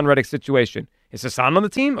the Haason Reddick situation. Is Haason on the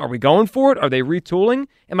team? Are we going for it? Are they retooling?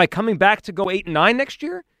 Am I coming back to go 8-9 next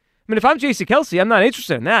year? I mean, if I'm Jason Kelce, I'm not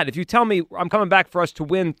interested in that. If you tell me I'm coming back for us to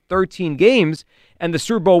win 13 games and the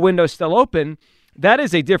Super Bowl window is still open, that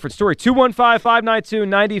is a different story.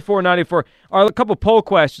 215-592-9494. All right, a couple poll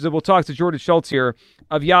questions, and we'll talk to Jordan Schultz here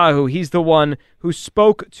of Yahoo. He's the one who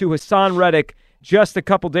spoke to Haason Reddick just a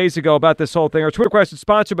couple days ago about this whole thing. Our Twitter question is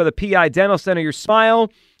sponsored by the PI Dental Center. Your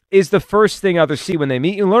smile is the first thing others see when they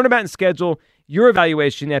meet you. Learn about and schedule your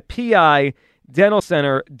evaluation at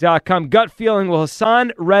PIDentalCenter.com. Gut feeling, will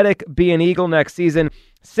Haason Reddick be an Eagle next season?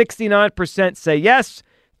 69% say yes,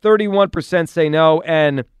 31% say no,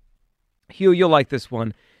 and Hugh, you'll like this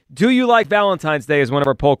one. Do you like Valentine's Day is one of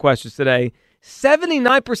our poll questions today.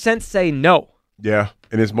 79% say no. Yeah,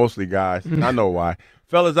 and it's mostly guys. I know why.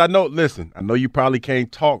 Fellas, I know you probably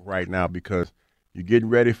can't talk right now because you're getting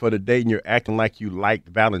ready for the date and you're acting like you like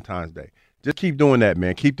Valentine's Day. Just keep doing that,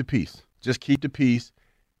 man. Keep the peace. Just keep the peace.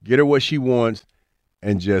 Get her what she wants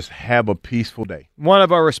and just have a peaceful day. One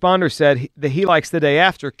of our responders said that he likes the day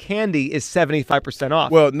after. Candy is 75%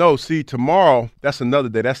 off. Well, no, see, tomorrow, that's another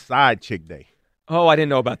day. That's side chick day. Oh, I didn't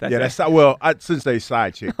know about that. Yeah, day. I shouldn't say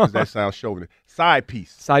side chick because that sounds chauvinist. Side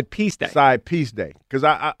piece. Side piece day. Side piece day. Because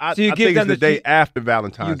I so you think it's the day after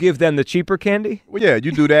Valentine's. You give them the cheaper candy? Well, yeah,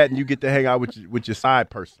 you do that and you get to hang out with your side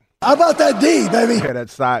person. How about that D, baby? Yeah, that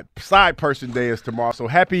side person day is tomorrow. So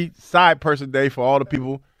happy side person day for all the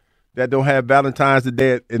people that don't have Valentine's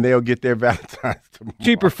today, and they'll get their Valentine's tomorrow.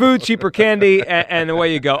 Cheaper food, cheaper candy, and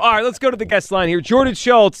away you go. All right, let's go to the guest line here. Jordan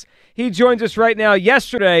Schultz, he joins us right now.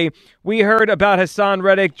 Yesterday, we heard about Haason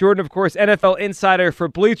Reddick. Jordan, of course, NFL insider for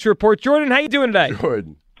Bleacher Report. Jordan, how you doing today?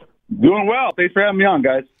 Jordan. Doing well. Thanks for having me on,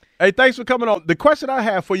 guys. Hey, thanks for coming on. The question I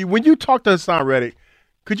have for you, when you talked to Haason Reddick,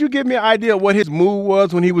 could you give me an idea of what his mood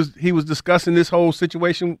was when he was discussing this whole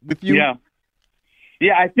situation with you?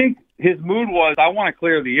 Yeah, I think his mood was, I want to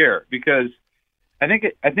clear the air, because I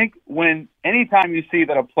think when anytime you see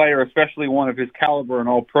that a player, especially one of his caliber, an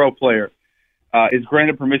all-pro player, is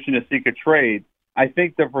granted permission to seek a trade, I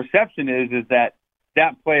think the perception is that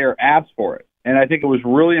player asks for it. And I think it was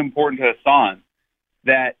really important to Haason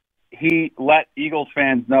that he let Eagles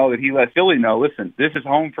fans know, that he let Philly know, listen, this is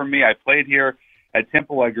home for me. I played here at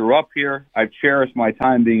Temple. I grew up here. I've cherished my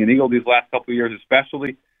time being an Eagle these last couple of years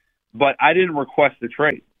especially. But I didn't request the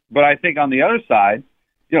trade. But I think on the other side,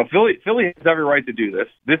 Philly has every right to do this.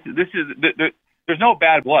 There's no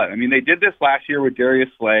bad blood. I mean, they did this last year with Darius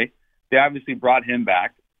Slay. They obviously brought him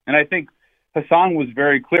back. And I think Haason was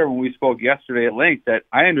very clear when we spoke yesterday at length that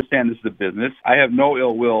I understand this is a business. I have no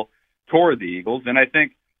ill will toward the Eagles. And I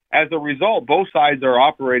think as a result, both sides are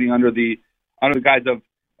operating under the guise of,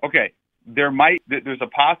 okay, there's a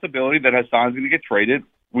possibility that Haason's going to get traded.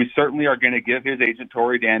 We certainly are going to give his agent,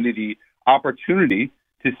 Torrey Dandy, the opportunity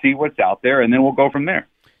to see what's out there, and then we'll go from there.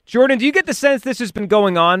 Jordan, do you get the sense this has been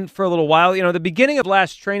going on for a little while? The beginning of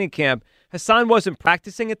last training camp, Haason wasn't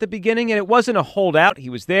practicing at the beginning, and it wasn't a holdout.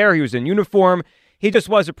 He was there. He was in uniform. He just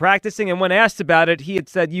wasn't practicing, and when asked about it, he had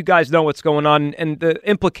said, you guys know what's going on, and the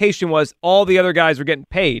implication was all the other guys are getting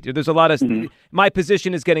paid. There's a lot of, my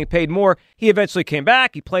position is getting paid more. He eventually came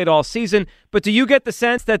back. He played all season. But do you get the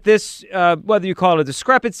sense that this, whether you call it a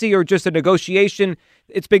discrepancy or just a negotiation,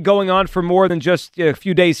 it's been going on for more than just a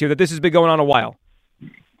few days here, that this has been going on a while?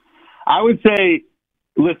 I would say,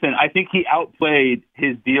 listen, I think he outplayed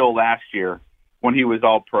his deal last year when he was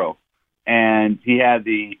all-pro, and he had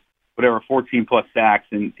the 14-plus sacks,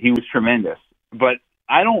 and he was tremendous. But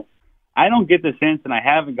I don't get the sense, and I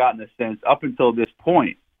haven't gotten the sense up until this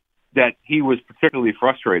point, that he was particularly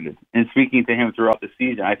frustrated in speaking to him throughout the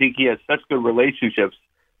season. I think he has such good relationships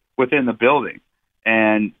within the building,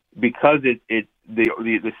 and because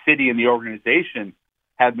the city and the organization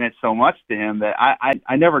have meant so much to him, that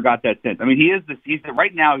I never got that sense. I mean,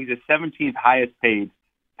 right now he's the 17th highest paid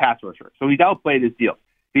pass rusher, so he's outplayed his deal.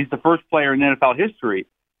 He's the first player in NFL history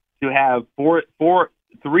to have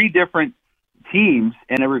three different teams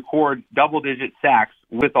and to record double-digit sacks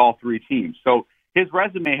with all three teams. So his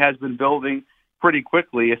resume has been building pretty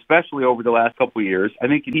quickly, especially over the last couple of years. I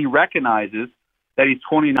think he recognizes that he's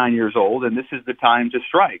 29 years old, and this is the time to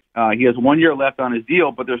strike. He has 1 year left on his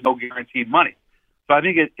deal, but there's no guaranteed money. So I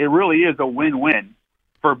think it really is a win-win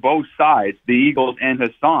for both sides, the Eagles and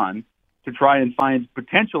Haason, to try and find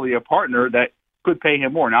potentially a partner that could pay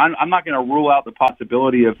him more. Now, I'm not going to rule out the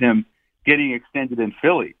possibility of him getting extended in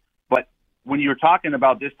Philly, but when you're talking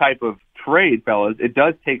about this type of trade, fellas, it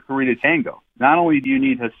does take three to tango. Not only do you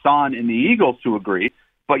need Haason and the Eagles to agree,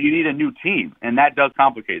 but you need a new team, and that does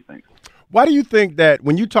complicate things. Why do you think that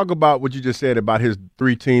when you talk about what you just said about his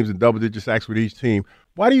 3 teams and double-digit sacks with each team,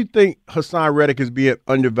 why do you think Haason Reddick is being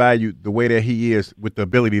undervalued the way that he is with the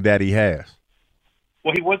ability that he has?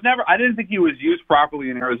 Well, I didn't think he was used properly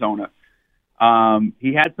in Arizona.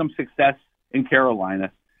 He had some success in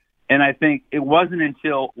Carolina, and I think it wasn't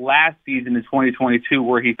until last season in 2022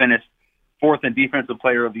 where he finished 4th in Defensive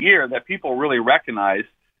Player of the Year that people really recognized,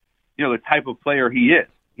 the type of player he is.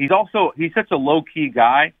 He's such a low-key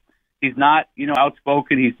guy. He's not,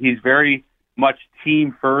 outspoken. He's very much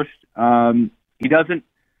team first. I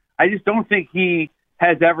just don't think he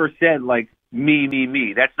has ever said like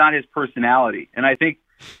me. That's not his personality. And I think,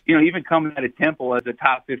 even coming out of Temple as a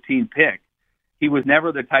top 15 pick, he was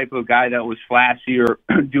never the type of guy that was flashy or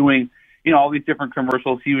doing, all these different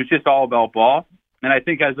commercials. He was just all about ball. And I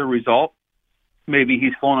think as a result, maybe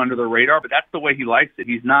he's flown under the radar, but that's the way he likes it.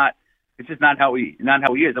 It's just not how he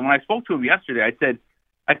is. And when I spoke to him yesterday, I said,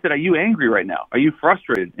 are you angry right now? Are you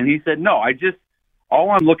frustrated? And he said, no,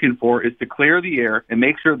 all I'm looking for is to clear the air and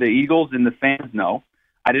make sure the Eagles and the fans know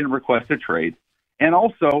I didn't request a trade. And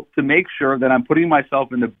also to make sure that I'm putting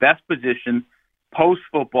myself in the best position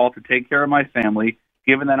post-football to take care of my family,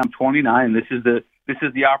 given that I'm 29 and this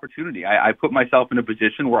is the opportunity. I put myself in a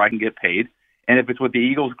position where I can get paid. And if it's with the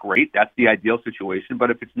Eagles, great. That's the ideal situation.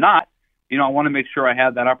 But if it's not, I want to make sure I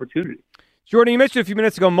have that opportunity. Jordan, you mentioned a few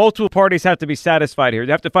minutes ago multiple parties have to be satisfied here.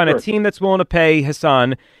 They have to find a team that's willing to pay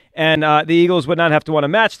Haason, and the Eagles would not have to want to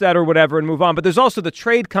match that or whatever and move on. But there's also the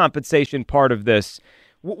trade compensation part of this.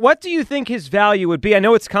 What do you think his value would be? I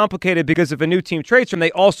know it's complicated because if a new team trades him,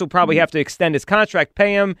 they also probably have to extend his contract,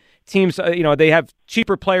 pay him. Teams, they have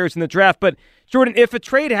cheaper players in the draft. But, Jordan, if a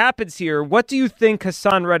trade happens here, what do you think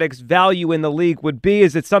Haason Reddick's value in the league would be?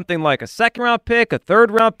 Is it something like a second-round pick, a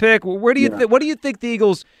third-round pick? What do you think the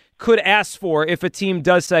Eagles could ask for if a team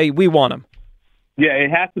does say, we want him? Yeah,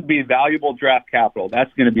 it has to be valuable draft capital.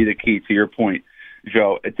 That's going to be the key to your point,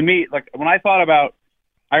 Joe. To me, like when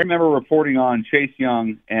I remember reporting on Chase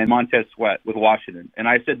Young and Montez Sweat with Washington, and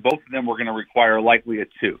I said both of them were going to require likely a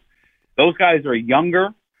 2. Those guys are younger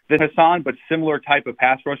than Haason, but similar type of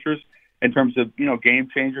pass rushers in terms of, game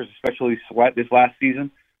changers, especially Sweat this last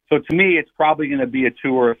season. So to me, it's probably going to be a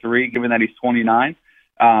 2 or a 3, given that he's 29.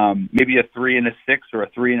 Maybe a 3 and a 6 or a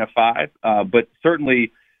 3 and a 5, but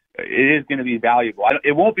certainly it is going to be valuable.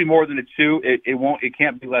 It won't be more than a 2. It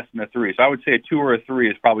can't be less than a 3. So I would say a 2 or a 3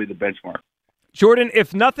 is probably the benchmark. Jordan,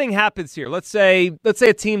 if nothing happens here, let's say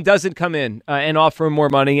a team doesn't come in and offer him more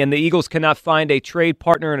money, and the Eagles cannot find a trade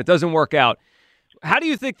partner, and it doesn't work out. How do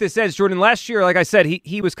you think this ends, Jordan? Last year, like I said,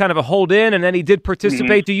 he was kind of a hold in, and then he did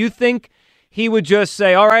participate. Do you think he would just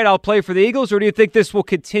say, all right, I'll play for the Eagles, or do you think this will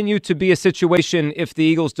continue to be a situation if the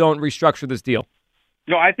Eagles don't restructure this deal?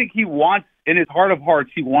 No, I think he wants, in his heart of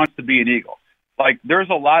hearts, he wants to be an Eagle. Like, there's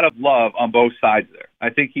a lot of love on both sides there. I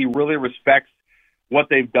think he really respects what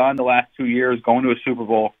they've done the last 2 years, going to a Super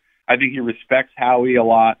Bowl. I think he respects Howie a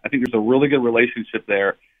lot. I think there's a really good relationship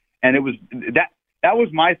there. And it was that was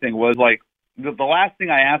my thing, was like the last thing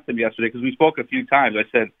I asked him yesterday, because we spoke a few times, I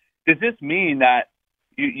said, does this mean that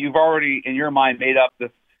you've already in your mind made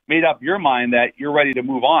up your mind that you're ready to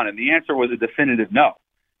move on? And the answer was a definitive no.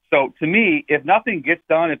 So to me, if nothing gets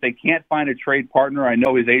done, if they can't find a trade partner, I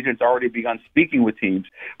know his agent's already begun speaking with teams,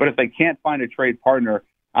 but if they can't find a trade partner,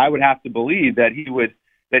 I would have to believe that he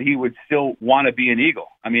would still want to be an Eagle.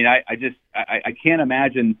 I mean, I can't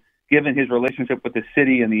imagine, given his relationship with the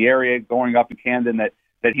city and the area, going up in Camden, that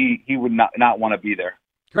he would not want to be there.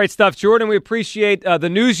 Great stuff, Jordan. We appreciate the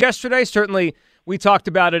news yesterday. Certainly, we talked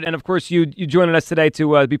about it, and of course, you joining us today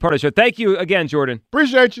to be part of the show. Thank you again, Jordan.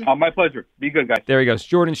 Appreciate you. My pleasure. Be good, guys. There he goes,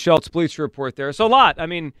 Jordan Schultz, Bleacher Report there. So a lot. I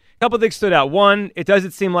mean, a couple of things stood out. One, it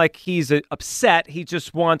doesn't seem like he's upset. He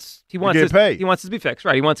just wants to get paid. He wants this to be fixed,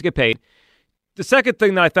 right? He wants to get paid. The second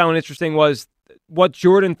thing that I found interesting was what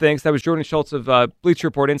Jordan thinks. That was Jordan Schultz of Bleacher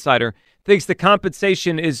Report Insider. Thinks the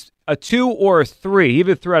compensation is a 2 or a 3. He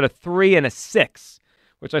even threw out a 3 and a 6.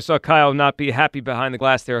 Which I saw Kyle not be happy behind the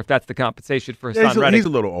glass there if that's the compensation for Haason Reddick. He's a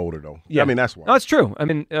little older, though. Yeah. I mean, that's why. No, that's true. I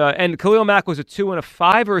mean, and Khalil Mack was a 2 and a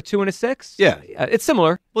 5 or a 2 and a 6? Yeah. It's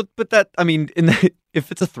similar. Well, but that, I mean,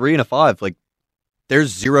 if it's a 3 and a 5, like, there's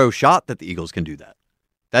zero shot that the Eagles can do that.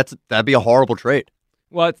 That'd be a horrible trade.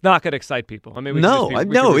 Well, it's not going to excite people. I mean, we No, could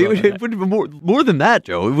no, be it would be more than that,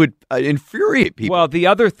 Joe. It would infuriate people. Well, the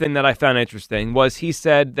other thing that I found interesting was he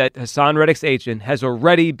said that Haason Reddick's agent has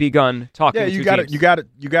already begun talking to teams. You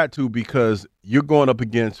got to, because you're going up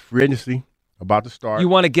against free agency about to start. You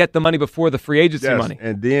want to get the money before the free agency money.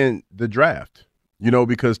 And then the draft.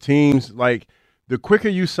 Because teams, like, the quicker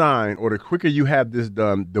you sign or the quicker you have this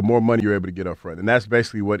done, the more money you're able to get up front. And that's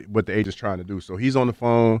basically what the agent's trying to do. So he's on the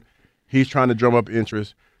phone. He's trying to drum up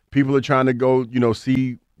interest. People are trying to go,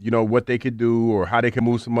 see, what they could do or how they can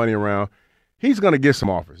move some money around. He's going to get some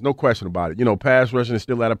offers, no question about it. Pass rushing is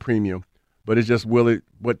still at a premium, but it's just what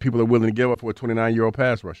people are willing to give up for a 29-year-old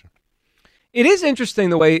pass rusher. It is interesting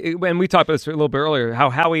the way, when we talked about this a little bit earlier, how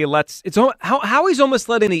Howie's almost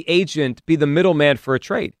letting the agent be the middleman for a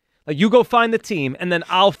trade. Like, you go find the team, and then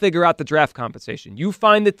I'll figure out the draft compensation. You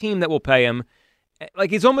find the team that will pay him.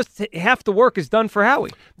 Like, he's almost half the work is done for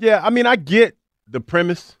Howie. Yeah, I mean, I get the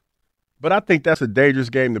premise, but I think that's a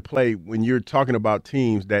dangerous game to play when you're talking about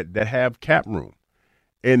teams that have cap room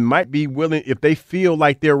and might be willing, if they feel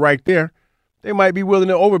like they're right there, they might be willing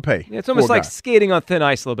to overpay. Yeah, it's almost like skating on thin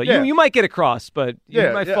ice a little bit. Yeah. You might get across, but you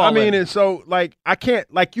might fall I mean, in. and so,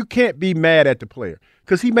 you can't be mad at the player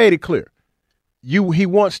because he made it clear. He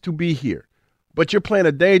wants to be here, but you're playing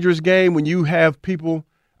a dangerous game when you have people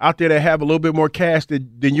out there that have a little bit more cash than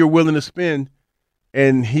you're willing to spend,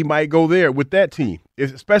 and he might go there with that team,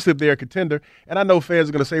 especially if they're a contender. And I know fans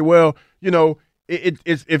are going to say, well, if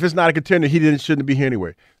it's not a contender, he shouldn't be here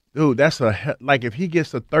anyway. Dude, that's if he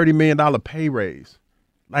gets a $30 million pay raise,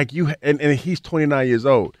 and he's 29 years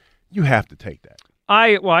old, you have to take that.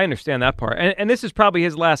 I understand that part, and this is probably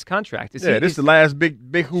his last contract. This is the last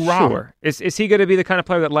big hoorah. Sure. Is he going to be the kind of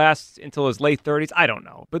player that lasts until his late 30s? I don't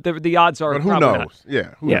know, but the odds are. But who probably knows?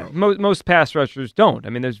 Not. Who knows? Most pass rushers don't. I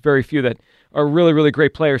mean, there's very few that are really, really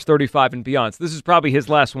great players, 35 and beyond. So this is probably his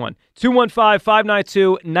last one.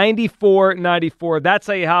 215-592-9494. That's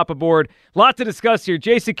how you hop aboard. A lot to discuss here.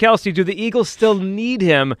 Jason Kelce, do the Eagles still need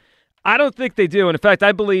him? I don't think they do. And in fact,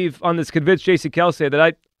 I believe on this convinced Jason Kelce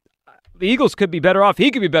that the Eagles could be better off.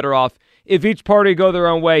 He could be better off if each party go their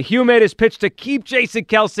own way. Hugh made his pitch to keep Jason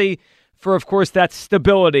Kelce for, of course, that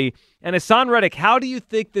stability. And Haason Reddick, how do you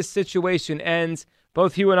think this situation ends?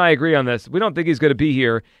 Both Hugh and I agree on this. We don't think he's going to be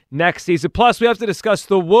here next season. Plus, we have to discuss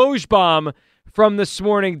the Woj bomb from this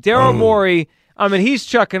morning. Daryl Morey, I mean, he's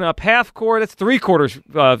chucking up half court. That's three-quarter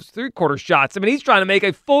shots. I mean, he's trying to make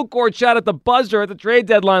a full court shot at the buzzer at the trade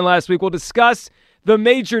deadline last week. We'll discuss the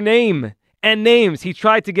major names he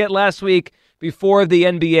tried to get last week before the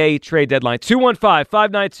NBA trade deadline.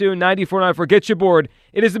 215-592-9494. Get you aboard.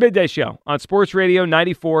 It is the Midday Show on Sports Radio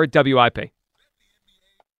 94 WIP.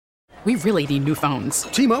 We really need new phones.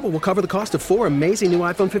 T-Mobile will cover the cost of 4 amazing new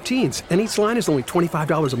iPhone 15s, and each line is only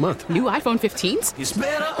 $25 a month. New iPhone 15s? It's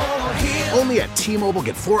better over here. Only at T-Mobile,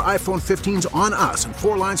 get 4 iPhone 15s on us and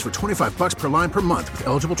 4 lines for $25 per line per month with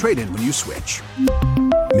eligible trade-in when you switch.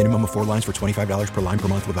 Minimum of 4 lines for $25 per line per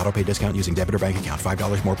month with autopay discount using debit or bank account.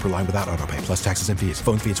 $5 more per line without autopay, plus taxes and fees.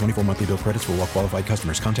 Phone fee at 24 monthly bill credits for well-qualified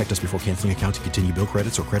customers. Contact us before canceling account to continue bill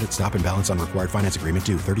credits or credit stop and balance on required finance agreement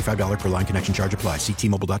due. $35 per line connection charge applies. See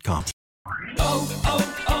T-Mobile.com.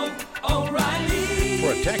 O'Reilly.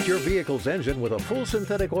 Protect your vehicle's engine with a full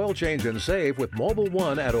synthetic oil change and save with Mobile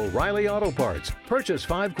One at O'Reilly Auto Parts. Purchase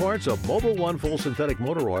 5 quarts of Mobile One full synthetic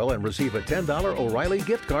motor oil and receive a $10 O'Reilly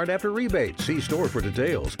gift card after rebate. See store for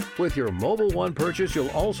details. With your Mobile One purchase,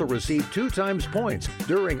 you'll also receive 2 times points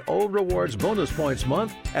during O Rewards Bonus Points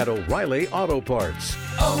Month at O'Reilly Auto Parts.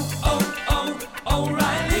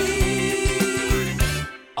 O'Reilly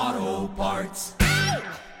Auto Parts.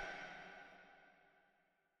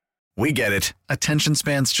 We get it. Attention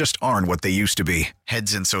spans just aren't what they used to be.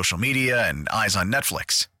 Heads in social media and eyes on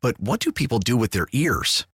Netflix. But what do people do with their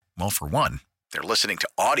ears? Well, for one, they're listening to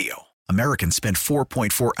audio. Americans spend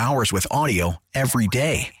 4.4 hours with audio every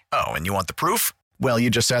day. Oh, and you want the proof? Well, you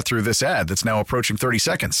just sat through this ad that's now approaching 30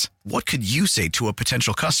 seconds. What could you say to a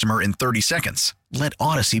potential customer in 30 seconds? Let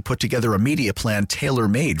Odyssey put together a media plan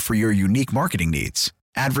tailor-made for your unique marketing needs.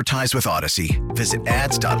 Advertise with Odyssey. Visit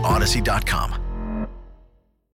ads.odyssey.com.